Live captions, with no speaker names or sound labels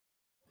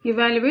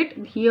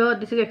evaluate. Here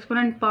this is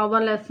exponent power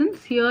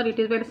lessons. Here it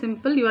is very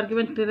simple. You are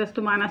given 3 raised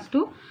to minus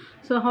 2.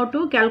 So how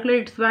to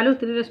calculate its value?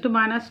 3 raised to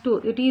minus 2.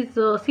 It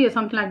is see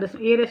something like this.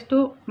 A raised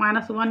to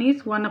minus 1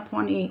 is 1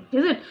 upon a.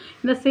 Is it?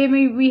 In the same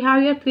way we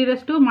have here 3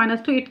 raised to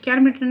minus 2. It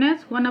can be written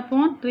as 1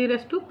 upon 3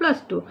 raised to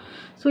plus 2.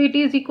 So it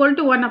is equal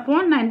to 1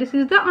 upon 9. This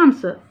is the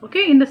answer.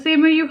 Okay. In the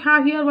same way you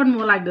have here one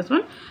more like this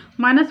one.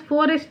 Minus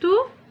 4 raised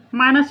to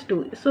minus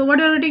 2. So what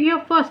you are writing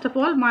here? First of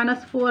all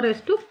minus 4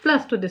 raised to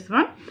plus 2 this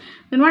one.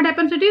 Then what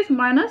happens? It is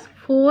minus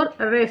 4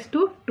 raised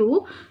to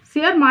 2. So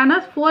here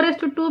minus 4 raised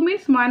to 2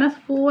 means minus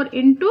 4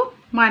 into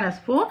minus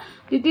 4.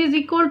 It is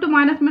equal to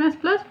minus minus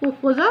plus 4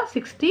 4s are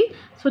 60.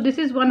 So this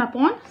is 1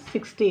 upon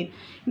 16.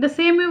 In the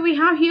same way we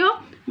have here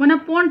 1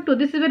 upon 2.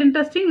 This is very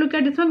interesting. Look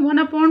at this one. 1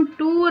 upon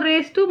 2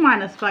 raised to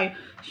minus 5.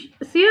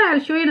 See here I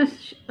will show you in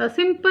a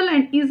simple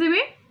and easy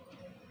way.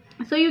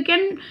 So you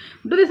can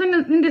do this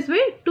in this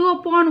way. 2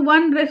 upon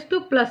 1 raised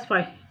to plus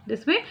 5.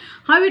 This way.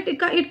 How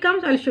it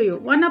comes, I will show you.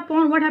 1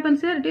 upon, what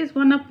happens here? It is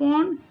 1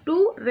 upon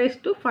 2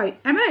 raised to 5.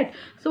 Am I right?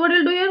 So what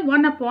will do here?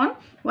 1 upon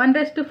 1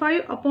 raised to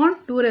 5 upon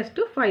 2 raised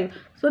to 5.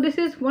 So this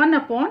is 1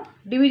 upon,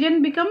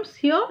 division becomes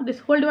here, this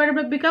whole divided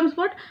by becomes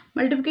what?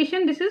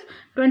 Multiplication. This is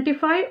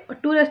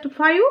 25, 2 raised to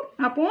 5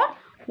 upon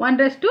 1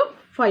 raised to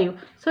 5.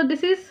 So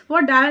this is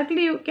what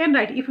directly you can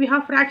write. If we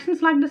have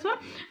fractions like this one,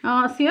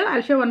 see here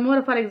I'll show one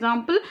more. For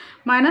example,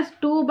 minus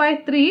 2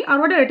 by 3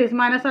 or whatever it is,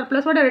 minus or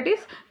plus whatever it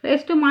is,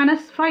 raised to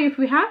minus 5. If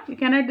we have, you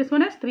can write this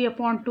one as 3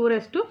 upon 2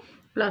 raised to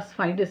plus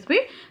 5 this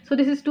way. So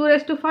this is 2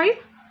 raised to 5.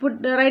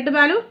 Write the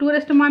value. 2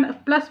 raised to minus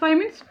plus 5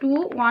 means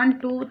 2, 1,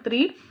 2,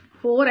 3,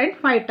 4 and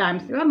 5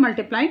 times. You are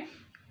multiplying.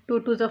 2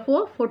 2s are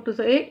 4, 4 2s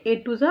are 8,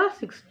 8 2s are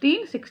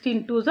 16,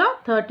 16 2s are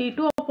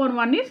 32 upon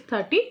 1 is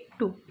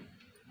 32.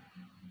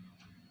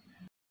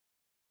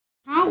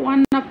 Now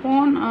 1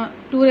 upon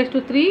 2 raised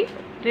to 3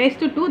 raised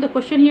to 2. The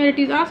question here it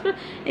is asked,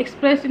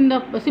 expressed in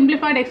the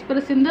simplified,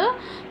 expressed in the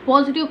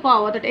positive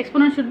power. That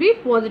exponent should be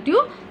positive.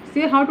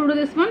 See how to do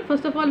this one.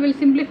 First of all we will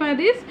simplify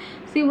this.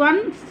 See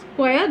 1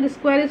 square, this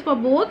square is for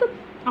both,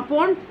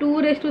 upon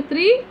 2 raised to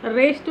 3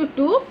 raised to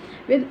 2.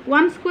 With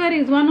 1 square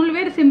is 1 only,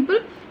 very simple.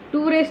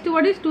 2 raised to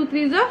what is 2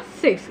 3s are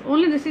 6.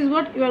 Only this is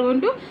what you are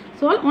going to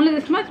solve, only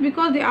this much,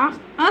 because they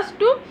asked us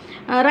to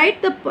write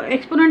the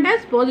exponent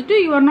as positive.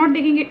 You are not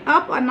taking it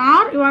up, and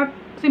now you are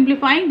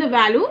simplifying the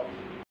value.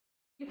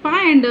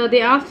 And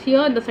they asked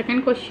here in the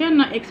second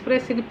question,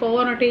 express in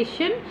power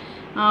notation,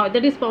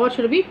 that is power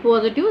should be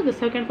positive. The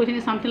second question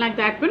is something like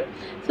that one.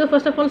 So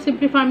first of all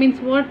simplify means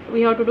what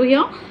we have to do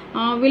here.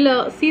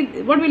 We'll see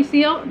what we'll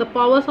see here. The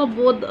powers of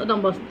both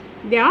numbers,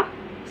 they are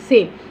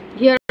same.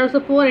 Here also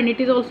 4 and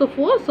it is also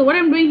 4. So what I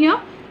am doing here,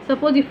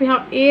 suppose if you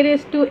have a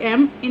raised to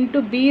m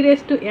into b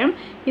raised to m,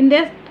 in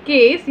this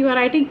case you are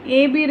writing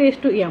ab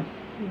raised to m.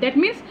 That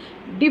means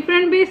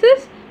different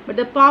bases but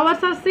the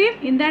powers are same.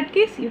 In that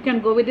case you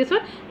can go with this one.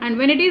 And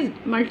when it is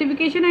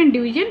multiplication and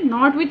division,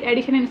 not with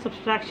addition and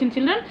subtraction,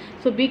 children,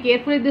 so be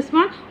careful with this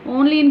one.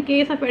 Only in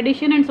case of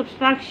addition and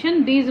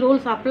subtraction these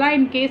rules apply.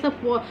 In case of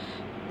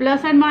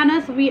plus and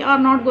minus we are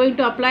not going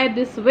to apply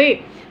this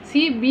way.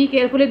 See, be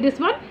careful with this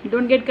one.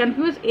 Don't get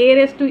confused. A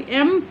raised to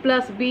m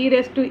plus b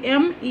raised to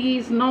m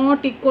is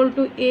not equal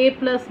to a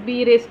plus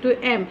b raised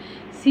to m.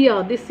 See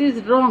here, this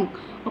is wrong.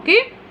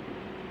 Okay.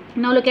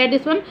 Now look at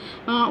this one.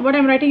 What I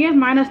am writing here,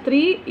 minus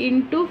 3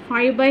 into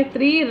 5 by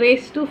 3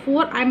 raised to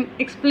 4. I am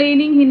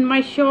explaining in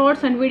my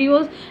shorts and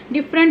videos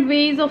different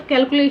ways of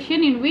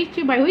calculation in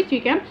which by which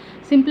you can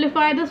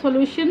simplify the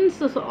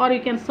solutions or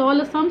you can solve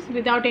the sums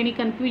without any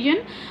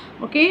confusion.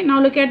 Okay,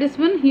 now look at this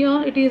one.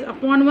 Here it is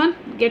upon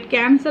 1, get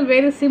cancelled.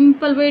 Very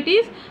simple way it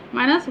is.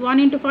 Minus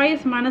 1 into 5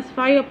 is minus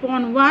 5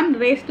 upon 1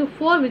 raised to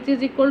 4, which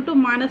is equal to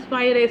minus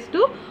 5 raised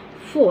to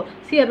 4.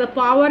 See here the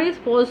power is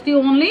positive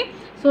only,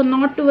 so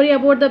not to worry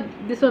about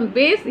this one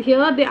base.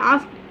 Here they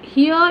ask,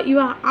 here you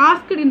are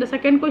asked in the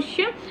second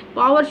question,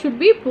 power should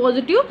be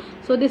positive.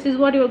 So this is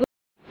what you are going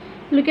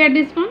to look at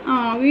this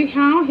one. We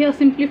have here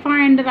simplify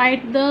and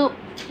write the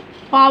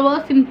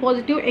powers in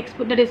positive,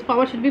 that is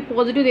power should be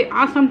positive. They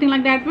ask something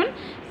like that one.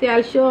 See,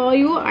 I'll show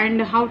you and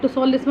how to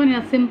solve this one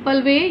in a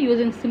simple way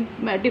using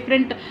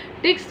different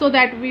tricks so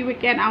that we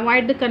can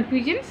avoid the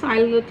confusions.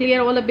 I'll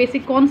clear all the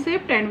basic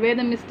concept and where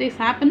the mistakes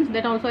happens,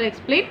 that also I'll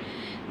explain.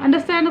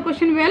 Understand the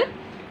question well.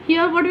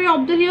 Here what we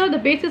observe here, the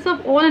basis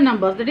of all the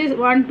numbers, that is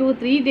 1 2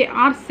 3, they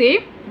are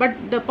same but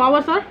the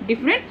powers are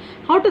different.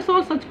 How to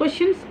solve such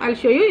questions I'll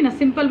show you in a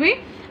simple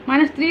way.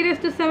 Minus 3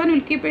 raised to 7,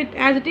 we'll keep it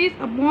as it is,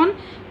 upon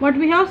what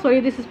we have, sorry,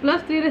 this is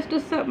plus 3 raised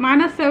to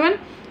minus 7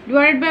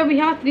 divided by we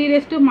have 3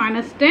 raised to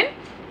minus 10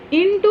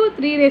 into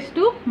 3 raised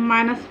to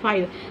minus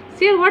 5.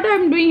 See here what I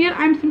am doing here,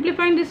 I am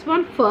simplifying this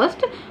one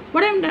first.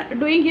 What I am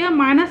doing here,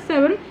 minus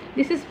 7,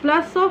 this is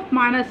plus of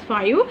minus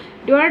 5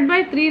 divided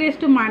by 3 raised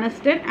to minus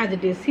 10 as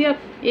it is. Here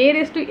a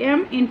raised to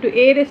m into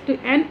a raised to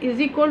n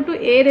is equal to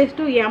a raised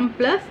to m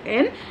plus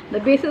n. The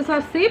bases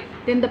are same,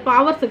 then the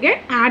powers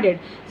get added.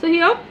 So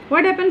here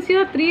what happens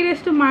here, 3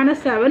 raised to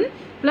minus 7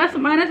 plus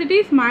minus it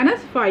is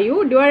minus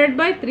 5 divided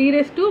by 3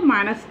 raised to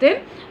minus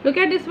 10. Look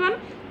at this one,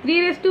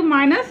 3 raised to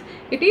minus,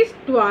 it is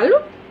 12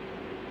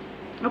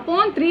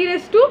 upon 3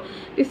 raised to,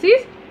 this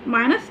is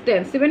minus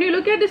 10. So when you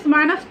look at this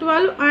minus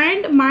 12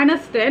 and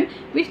minus 10,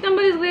 which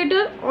number is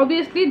greater?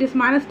 Obviously this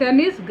minus 10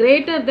 is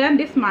greater than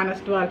this minus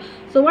 12.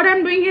 So what I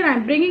am doing here, I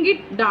am bringing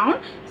it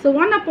down. So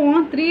 1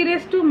 upon 3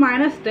 raised to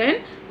minus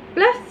 10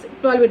 plus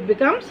 12 it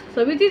becomes.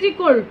 So which is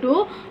equal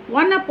to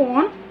 1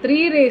 upon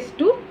 3 raised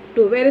to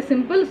 2. Very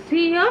simple.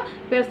 See here,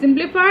 we have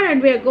simplified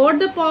and we have got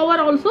the power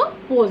also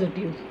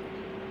positive.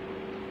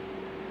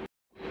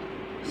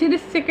 See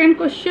this second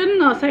question,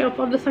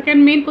 for the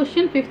second main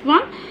question, fifth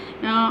one.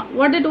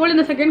 What they told in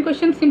the second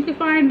question,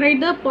 simplify and write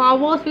the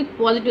powers with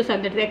positive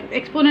sign. That the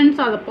exponents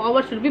or the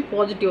power should be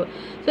positive.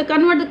 So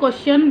convert the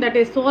question, that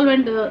is solve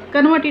and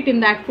convert it in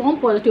that form,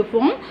 positive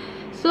form.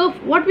 So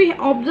what we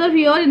observe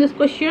here in this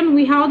question,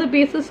 we have the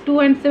bases 2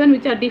 and 7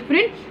 which are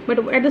different, but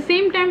at the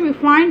same time we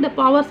find the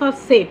powers are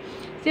same.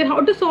 So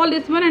how to solve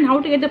this one and how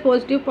to get the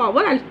positive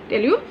power, I'll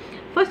tell you.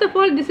 First of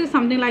all, this is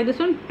something like this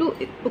one.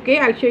 Okay,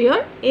 I'll show you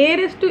here. A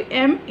raised to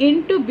m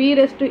into b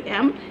raised to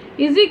m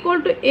is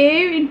equal to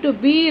a into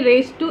b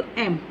raised to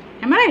m.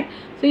 Am I right?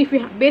 So if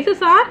your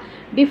bases are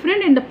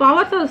different and the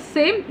powers are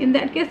same, in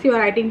that case you are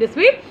writing this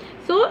way.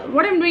 So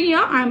what I am doing here,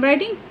 I am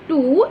writing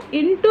 2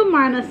 into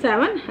minus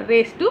 7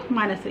 raised to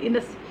minus 3. In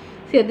this,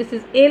 see, this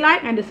is a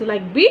like and this is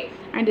like b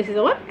and this is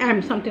our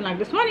m, something like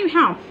this one you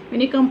have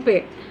when you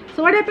compare.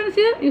 So what happens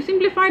here, you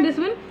simplify this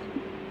one.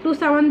 2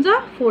 7s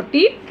are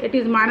 14, it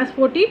is minus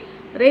 14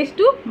 raised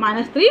to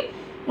minus 3.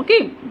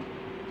 Okay,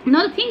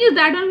 now the thing is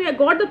that when we have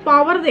got the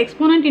power of the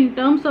exponent in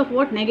terms of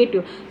what,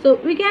 negative. So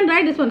we can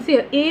write this one. See,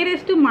 a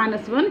raised to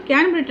minus 1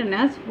 can be written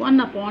as 1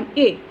 upon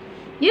a.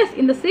 Yes,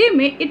 in the same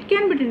way it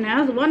can be written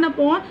as 1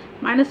 upon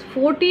minus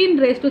 14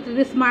 raised to 3.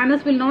 This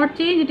minus will not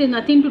change, it is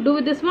nothing to do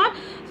with this one.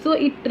 So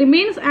it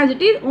remains as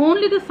it is,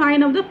 only the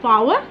sign of the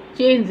power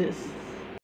changes.